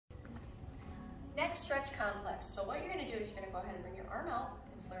Next stretch complex. So what you're gonna do is you're gonna go ahead and bring your arm out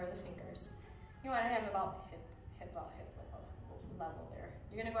and flare the fingers. You wanna have about hip level there.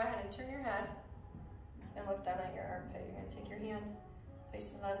 You're gonna go ahead and turn your head and look down at your armpit. You're gonna take your hand,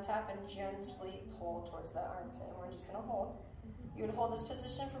 place it on top, and gently pull towards that armpit. And we're just gonna hold. You would hold this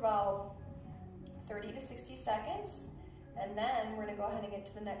position for about 30 to 60 seconds. And then we're gonna go ahead and get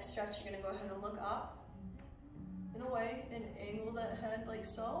to the next stretch. You're gonna go ahead and look up in a way and angle that head like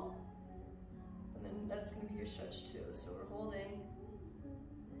so. And then that's gonna be your stretch too. So we're holding,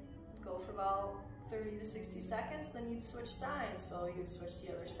 go for about 30 to 60 seconds, then you'd switch sides. So you'd switch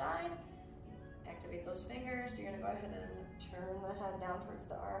the other side, activate those fingers. You're gonna go ahead and turn the head down towards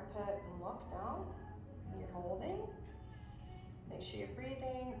the armpit and look down. You're holding. Make sure you're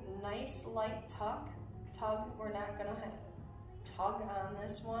breathing. Nice light tug. We're not gonna tug on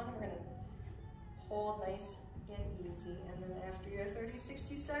this one. We're gonna hold nice and easy. And then after your 30,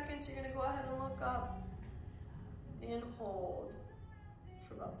 60 seconds, you're gonna go ahead and look up and hold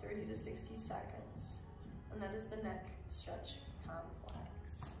for about 30 to 60 seconds. And that is the neck stretch complex.